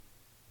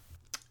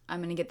I'm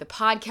going to get the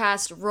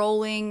podcast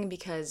rolling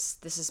because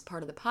this is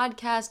part of the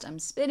podcast. I'm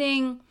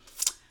spitting.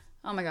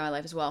 Oh my God, my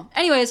life is well.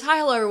 Anyways, hi,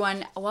 hello,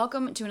 everyone.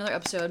 Welcome to another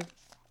episode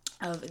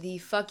of the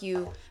Fuck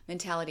You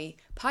Mentality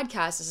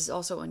podcast. This is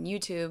also on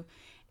YouTube.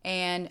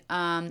 And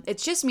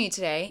it's just me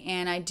today.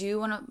 And I do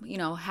want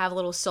to, have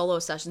little solo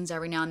sessions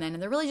every now and then.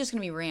 And they're really just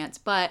going to be rants.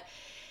 But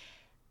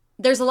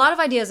there's a lot of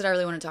ideas that I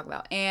really want to talk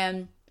about.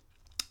 And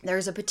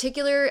there's a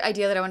particular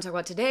idea that I want to talk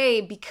about today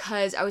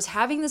because I was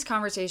having this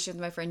conversation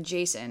with my friend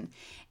Jason.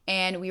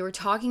 And we were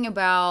talking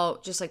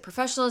about just like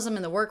professionalism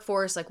in the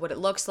workforce, like what it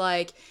looks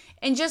like,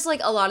 and just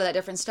like a lot of that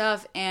different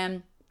stuff.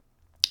 And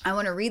I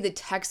want to read the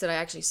text that I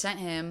actually sent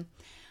him.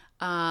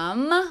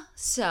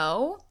 That's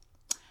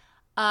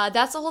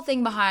the whole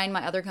thing behind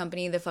my other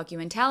company, the Fuck You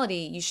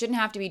Mentality. You shouldn't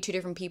have to be two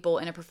different people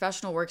in a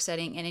professional work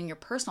setting and in your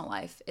personal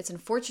life. It's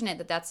unfortunate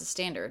that that's the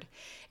standard.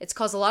 It's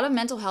caused a lot of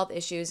mental health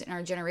issues in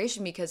our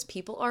generation because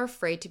people are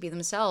afraid to be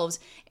themselves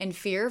in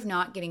fear of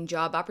not getting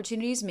job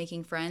opportunities,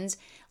 making friends,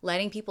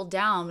 letting people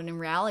down, when in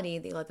reality,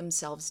 they let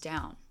themselves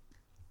down.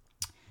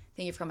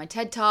 Thank you for my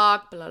TED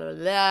Talk, blah,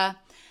 blah,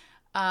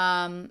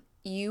 blah.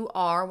 You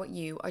are what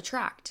you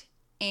attract.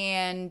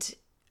 And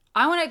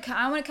I want to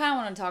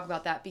talk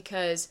about that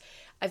because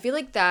I feel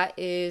like that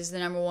is the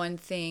number one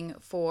thing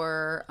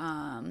for,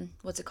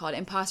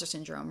 imposter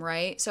syndrome,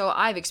 right? So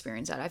I've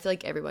experienced that. I feel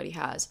like everybody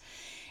has.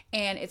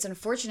 And it's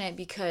unfortunate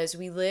because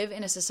we live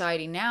in a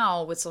society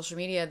now with social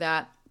media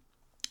that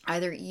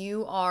either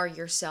you are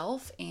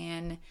yourself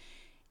and,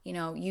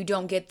 you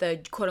don't get the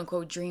quote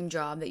unquote dream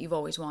job that you've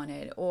always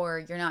wanted,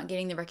 or you're not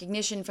getting the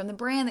recognition from the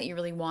brand that you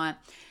really want.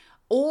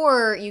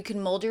 Or you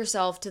can mold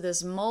yourself to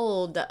this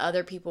mold that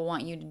other people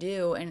want you to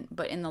do,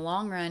 but in the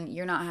long run,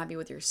 you're not happy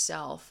with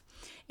yourself.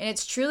 And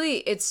it's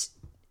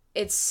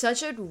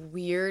such a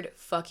weird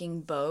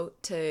fucking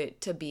boat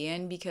to be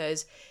in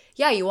because,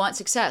 yeah, you want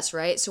success,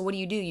 right? So what do?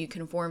 You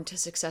conform to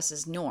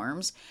success's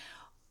norms,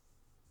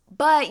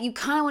 but you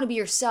kind of want to be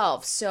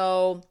yourself.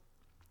 So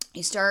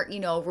you start,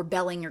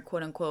 rebelling or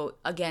quote unquote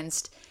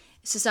against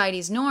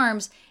society's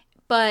norms,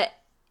 but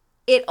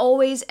it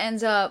always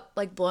ends up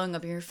like blowing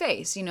up in your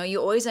face. You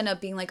always end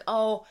up being like,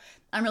 oh,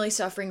 I'm really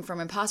suffering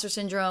from imposter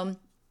syndrome.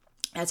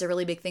 That's a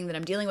really big thing that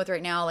I'm dealing with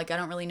right now. Like, I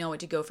don't really know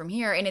what to go from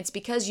here. And it's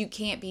because you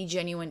can't be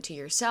genuine to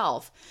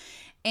yourself.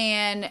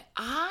 And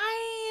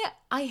I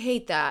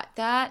hate that.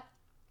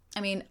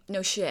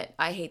 No shit.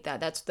 I hate that.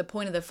 That's the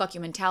point of the fuck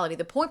you mentality.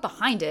 The point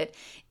behind it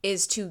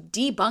is to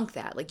debunk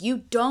that. Like, you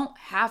don't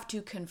have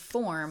to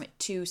conform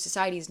to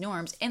society's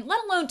norms, and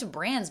let alone to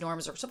brands'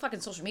 norms or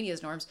fucking social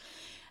media's norms,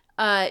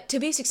 to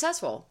be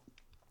successful.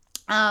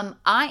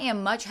 I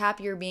am much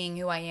happier being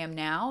who I am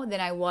now than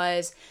I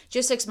was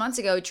just 6 months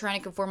ago trying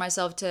to conform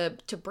myself to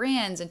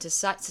brands and to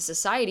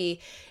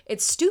society.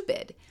 It's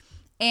stupid.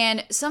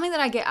 And something that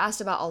I get asked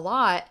about a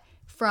lot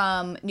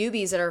from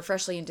newbies that are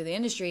freshly into the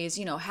industry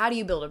is, how do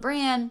you build a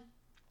brand?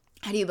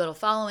 How do you build a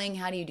following?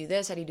 How do you do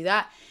this? How do you do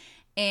that?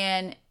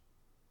 And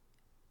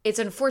it's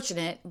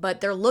unfortunate,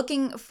 but they're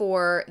looking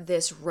for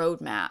this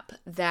roadmap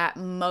that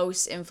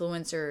most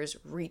influencers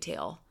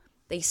retail.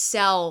 They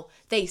sell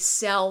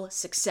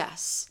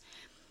success.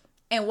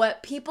 And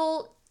what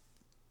people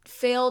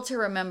fail to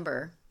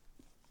remember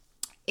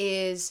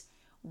is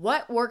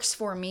what works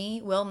for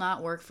me will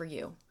not work for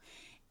you.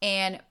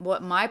 And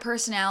what my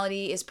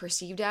personality is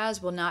perceived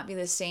as will not be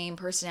the same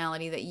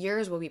personality that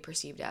yours will be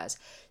perceived as.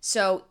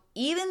 So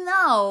even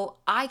though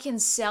I can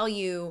sell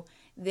you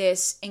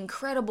this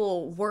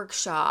incredible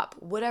workshop,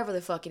 whatever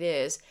the fuck it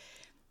is,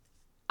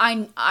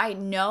 I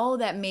know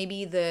that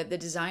maybe the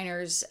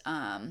designer's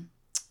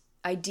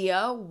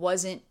idea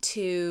wasn't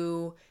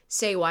to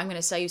say, well, I'm going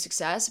to sell you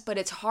success, but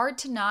it's hard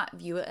to not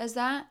view it as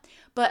that.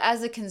 But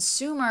as a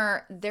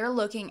consumer, they're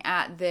looking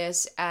at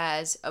this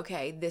as,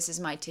 okay, this is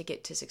my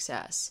ticket to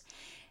success.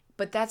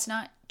 But that's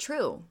not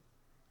true.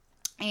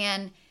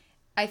 And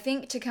I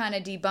think to kind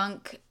of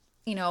debunk,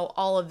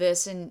 all of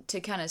this and to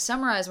kind of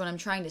summarize what I'm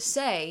trying to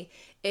say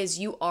is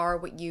you are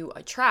what you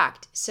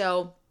attract.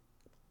 So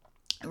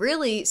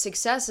really,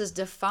 success is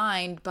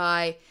defined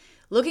by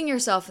looking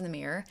yourself in the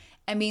mirror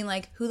and being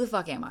like, who the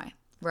fuck am I,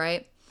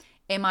 right?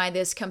 Am I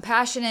this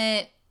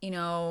compassionate,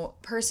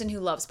 person who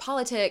loves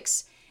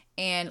politics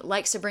and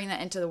likes to bring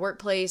that into the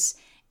workplace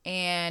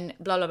and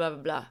blah, blah, blah, blah,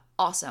 blah.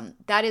 Awesome.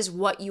 That is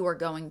what you are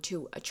going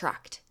to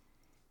attract.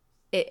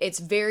 It's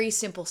very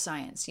simple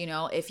science,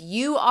 If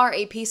you are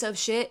a piece of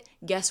shit,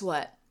 guess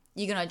what?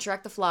 You're going to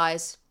attract the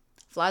flies.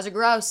 Flies are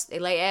gross. They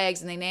lay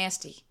eggs and they're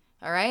nasty,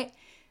 all right?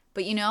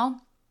 But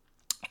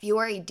if you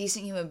are a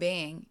decent human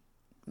being,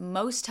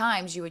 most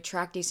times you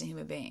attract decent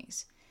human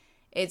beings.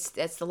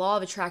 That's the law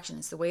of attraction.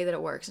 It's the way that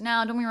it works.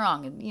 Now, don't be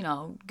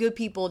wrong. Good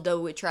people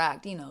do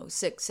attract,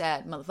 sick,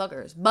 sad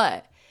motherfuckers.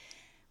 But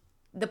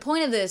the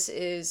point of this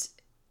is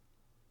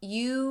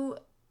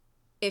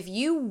if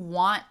you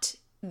want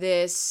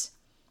this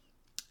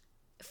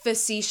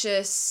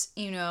facetious,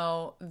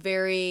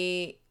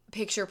 very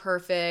picture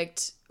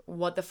perfect,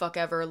 what the fuck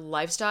ever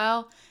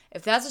lifestyle,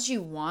 if that's what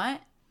you want,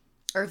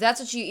 or if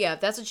that's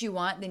what you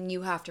want, then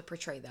you have to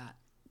portray that.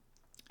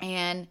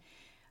 And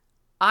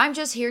I'm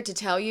just here to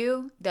tell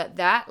you that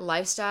that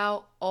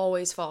lifestyle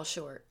always falls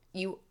short.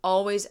 You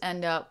always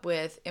end up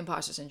with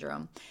imposter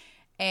syndrome.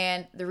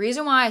 And the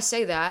reason why I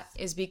say that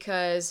is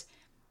because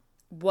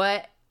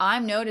what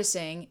I'm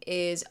noticing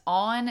is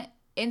on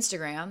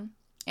Instagram,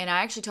 and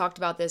I actually talked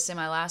about this in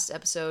my last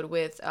episode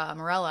with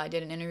Morella. I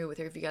did an interview with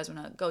her if you guys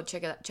want to go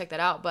check that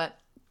out. But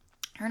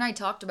her and I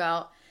talked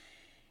about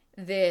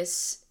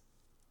this,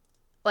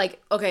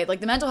 like, okay, like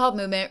the mental health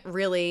movement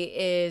really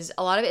is,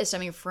 a lot of it is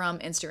stemming from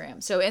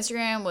Instagram. So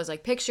Instagram was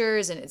like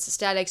pictures and it's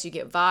aesthetics, you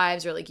get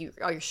vibes, or like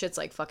all your shit's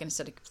like fucking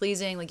aesthetic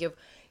pleasing. Like you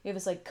have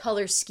this like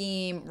color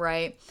scheme,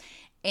 right?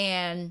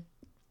 And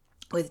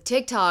with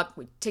TikTok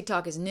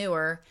is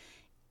newer,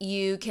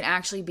 you can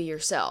actually be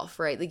yourself,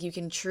 right? Like you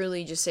can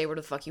truly just say what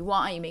the fuck you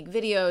want. You make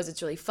videos.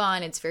 It's really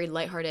fun. It's very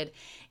lighthearted.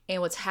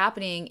 And what's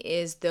happening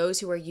is those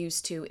who are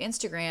used to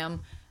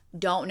Instagram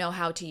don't know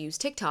how to use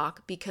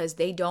TikTok because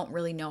they don't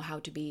really know how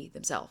to be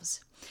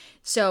themselves.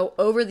 So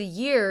over the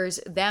years,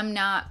 them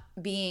not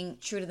being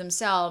true to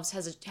themselves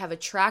have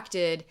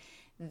attracted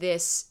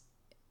this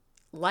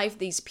life,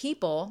 these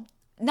people.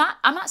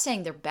 I'm not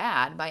saying they're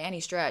bad by any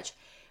stretch,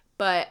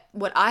 but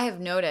what I have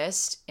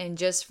noticed, and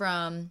just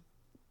from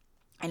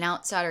an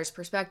outsider's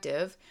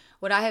perspective,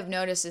 what I have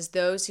noticed is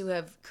those who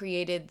have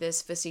created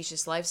this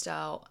facetious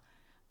lifestyle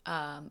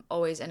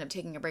always end up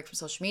taking a break from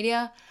social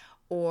media,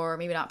 or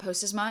maybe not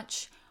post as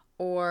much,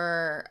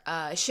 or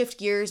shift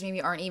gears,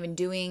 maybe aren't even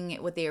doing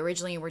what they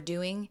originally were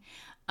doing.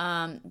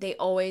 They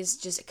always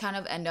just kind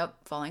of end up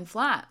falling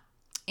flat.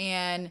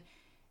 And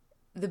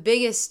the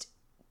biggest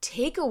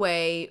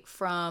takeaway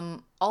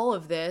from all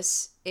of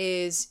this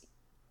is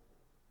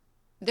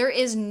there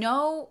is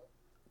no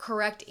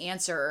correct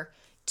answer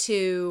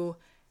to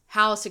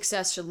how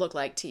success should look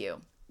like to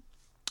you.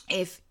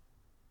 If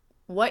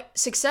what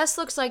success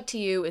looks like to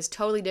you is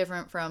totally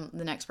different from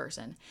the next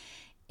person.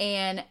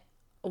 And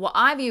what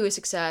I view as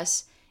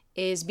success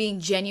is being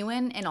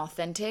genuine and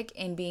authentic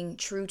and being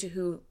true to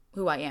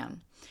who I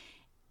am.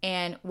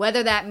 And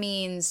whether that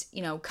means,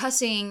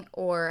 cussing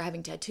or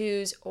having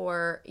tattoos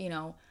or,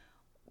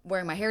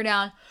 wearing my hair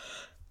down.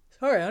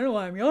 Sorry, I don't know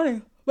why I'm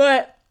yawning.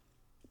 But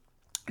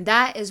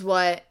that is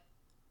what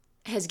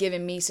has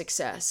given me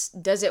success.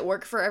 Does it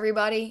work for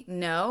everybody?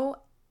 No.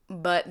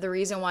 But the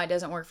reason why it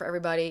doesn't work for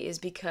everybody is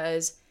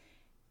because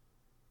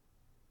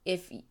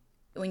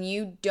when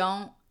you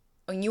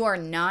are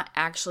not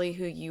actually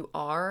who you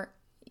are,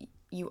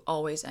 you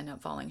always end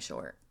up falling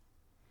short.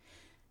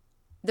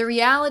 The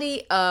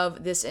reality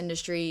of this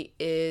industry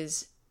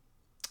is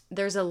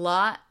there's a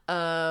lot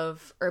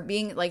of, or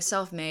being like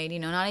self-made,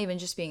 not even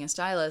just being a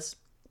stylist,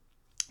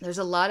 there's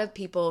a lot of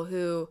people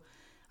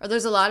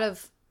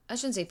I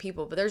shouldn't say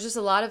people, but there's just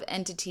a lot of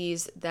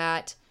entities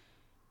that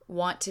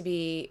want to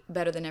be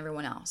better than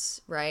everyone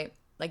else, right?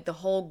 Like the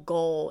whole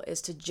goal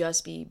is to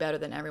just be better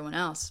than everyone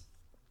else.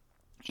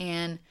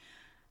 And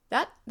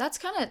that's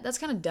kind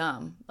of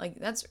dumb. Like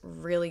that's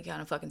really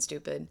kind of fucking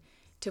stupid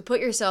to put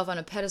yourself on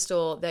a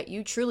pedestal that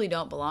you truly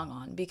don't belong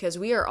on, because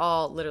we are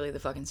all literally the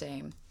fucking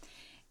same.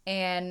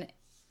 And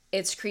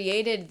it's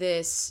created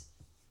this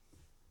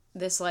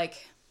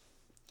like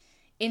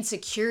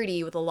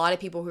insecurity with a lot of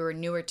people who are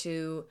newer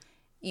to,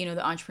 the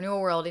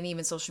entrepreneurial world and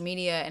even social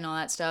media and all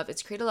that stuff.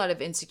 It's created a lot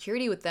of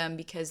insecurity with them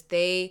because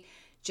they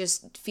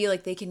just feel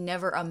like they can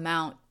never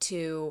amount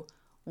to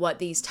what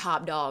these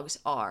top dogs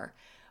are.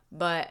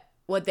 But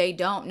what they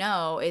don't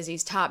know is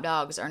these top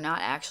dogs are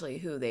not actually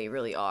who they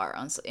really are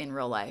in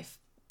real life.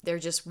 They're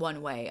just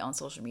one way on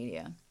social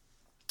media.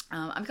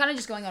 I'm kind of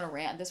just going on a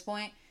rant at this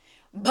point,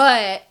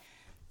 but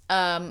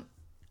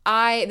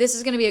this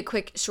is going to be a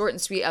quick, short and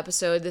sweet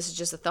episode. This is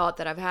just a thought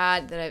that I've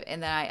had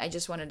that I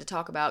just wanted to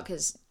talk about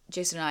because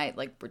Jason and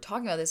I were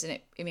talking about this and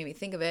it made me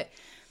think of it.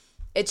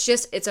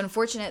 It's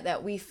unfortunate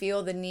that we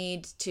feel the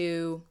need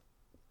to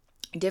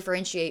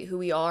differentiate who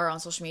we are on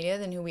social media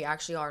than who we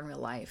actually are in real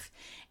life.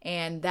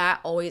 And that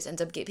always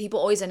people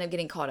always end up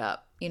getting caught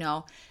up.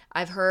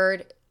 I've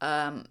heard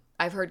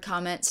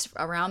comments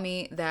around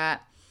me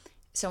that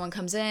someone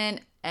comes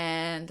in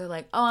and they're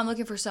like, oh, I'm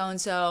looking for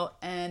so-and-so,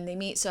 and they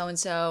meet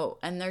so-and-so,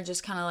 and they're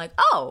just kind of like,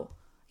 oh,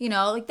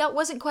 that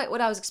wasn't quite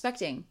what I was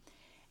expecting.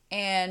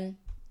 And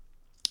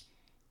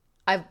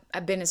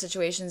I've been in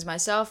situations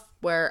myself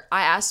where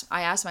I ask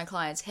my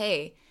clients,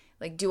 hey,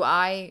 like,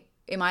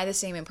 am I the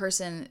same in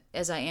person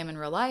as I am in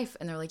real life?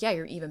 And they're like, yeah,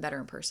 you're even better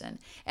in person.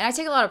 And I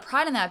take a lot of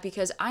pride in that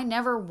because I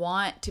never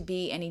want to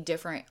be any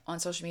different on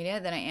social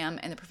media than I am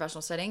in the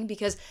professional setting,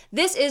 because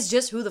this is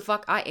just who the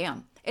fuck I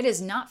am. It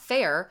is not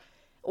fair,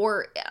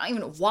 or I don't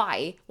even know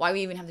why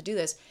we even have to do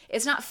this.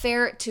 It's not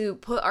fair to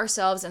put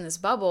ourselves in this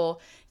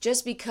bubble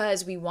just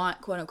because we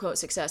want quote unquote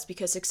success,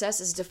 because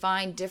success is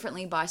defined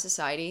differently by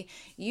society.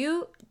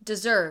 You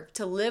deserve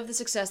to live the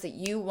success that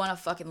you want to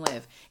fucking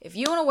live. If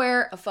you want to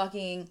wear a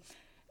fucking,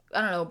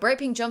 I don't know, bright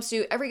pink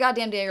jumpsuit every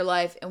goddamn day of your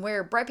life and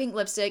wear bright pink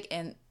lipstick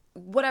and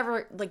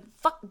whatever, like,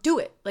 fuck, do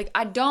it. Like,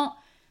 I don't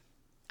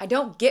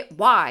get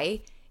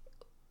why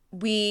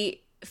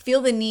we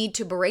feel the need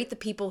to berate the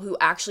people who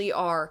actually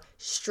are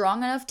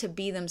strong enough to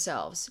be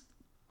themselves.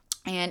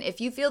 And if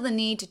you feel the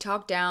need to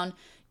talk down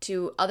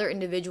to other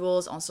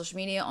individuals on social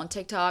media, on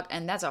TikTok,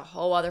 and that's a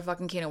whole other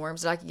fucking can of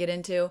worms that I could get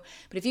into.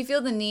 But if you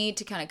feel the need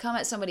to kind of come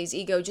at somebody's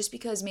ego just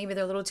because maybe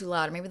they're a little too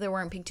loud or maybe they're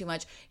wearing pink too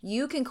much,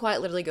 you can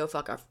quite literally go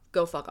fuck off.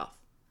 Go fuck off.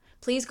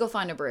 Please go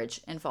find a bridge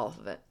and fall off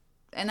of it.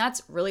 And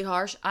that's really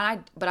harsh,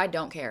 but I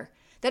don't care.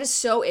 That is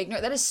so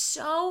ignorant. That is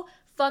so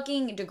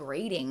fucking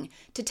degrading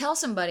to tell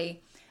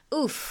somebody,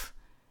 oof,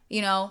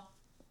 you know,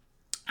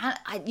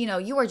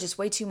 you are just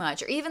way too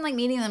much. Or even like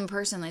meeting them in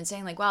person and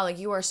saying like, wow, like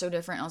you are so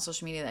different on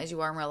social media as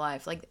you are in real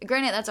life. Like,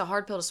 granted, that's a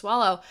hard pill to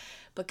swallow,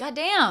 but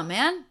goddamn,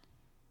 man,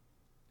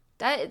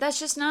 that's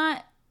just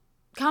not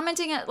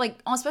commenting at like,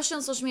 especially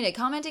on social media,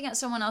 commenting at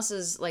someone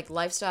else's like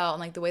lifestyle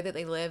and like the way that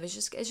they live is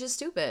it's just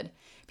stupid.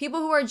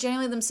 People who are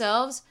genuinely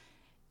themselves,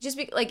 just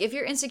be like, if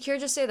you're insecure,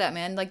 just say that,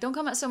 man. Like, don't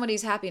come at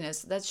somebody's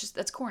happiness.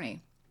 That's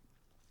corny.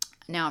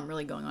 Now I'm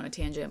really going on a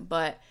tangent,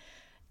 but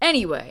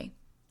anyway,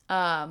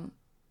 to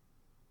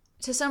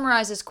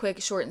summarize this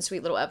quick, short, and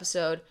sweet little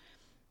episode,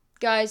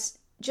 guys,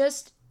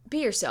 just be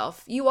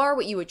yourself. You are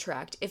what you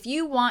attract. If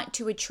you want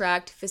to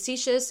attract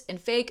facetious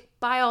and fake,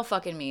 by all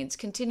fucking means,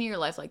 continue your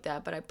life like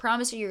that. But I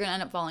promise you're going to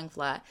end up falling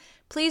flat.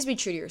 Please be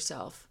true to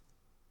yourself.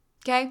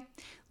 Okay?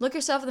 Look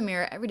yourself in the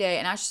mirror every day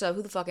and ask yourself,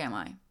 who the fuck am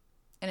I?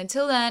 And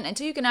until then,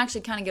 until you can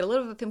actually kind of get a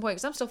little bit of a pinpoint,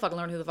 because I'm still fucking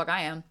learning who the fuck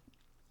I am.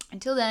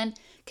 Until then,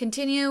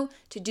 continue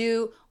to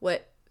do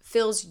what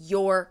fills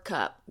your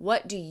cup.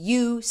 What do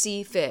you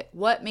see fit?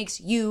 What makes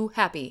you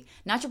happy?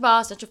 Not your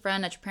boss, not your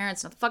friend, not your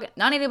parents,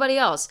 not anybody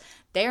else.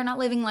 They are not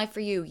living life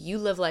for you. You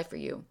live life for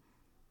you.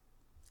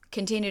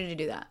 Continue to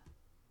do that.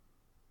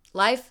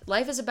 Life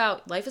is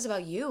about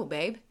you,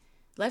 babe.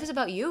 Life is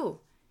about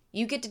you.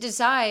 You get to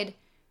decide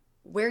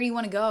where you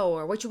want to go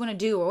or what you want to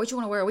do or what you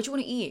want to wear or what you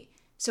want to eat.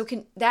 So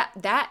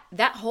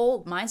that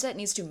whole mindset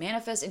needs to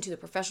manifest into the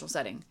professional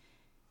setting.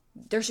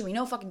 There should be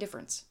no fucking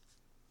difference.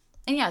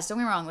 And yes, don't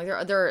get me wrong. Like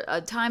there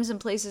are times and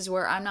places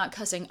where I'm not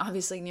cussing,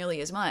 obviously,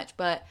 nearly as much.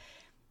 But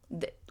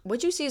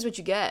what you see is what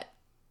you get.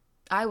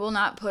 I will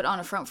not put on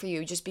a front for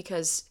you just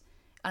because,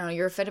 I don't know,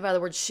 you're offended by the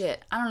word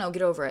shit. I don't know.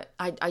 Get over it.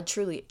 I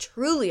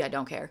truly, I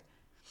don't care.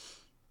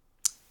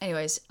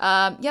 Anyways,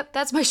 yep,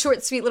 that's my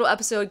short, sweet little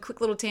episode, quick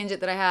little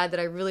tangent that I had that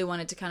I really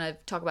wanted to kind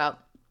of talk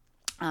about.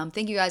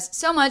 Thank you guys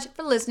so much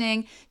for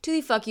listening to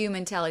the Fuck You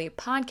Mentality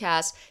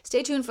podcast.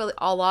 Stay tuned for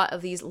a lot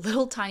of these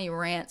little tiny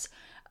rants.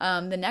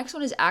 The next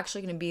one is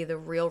actually going to be the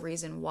real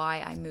reason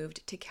why I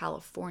moved to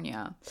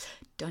California.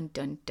 Dun,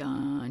 dun,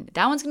 dun.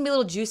 That one's going to be a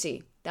little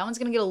juicy. That one's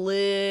going to get a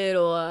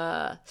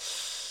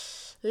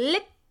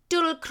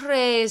little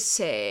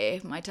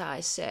crazy, might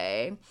I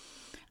say.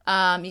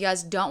 You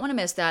guys don't want to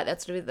miss that.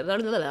 That's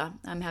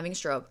I'm having a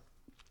stroke.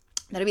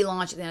 That'll be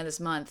launched at the end of this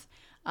month.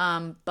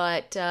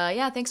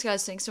 Yeah, thanks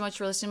guys. Thanks so much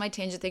for listening to my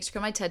tangent. Thanks for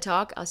coming to my TED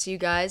Talk. I'll see you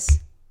guys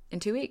in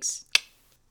 2 weeks.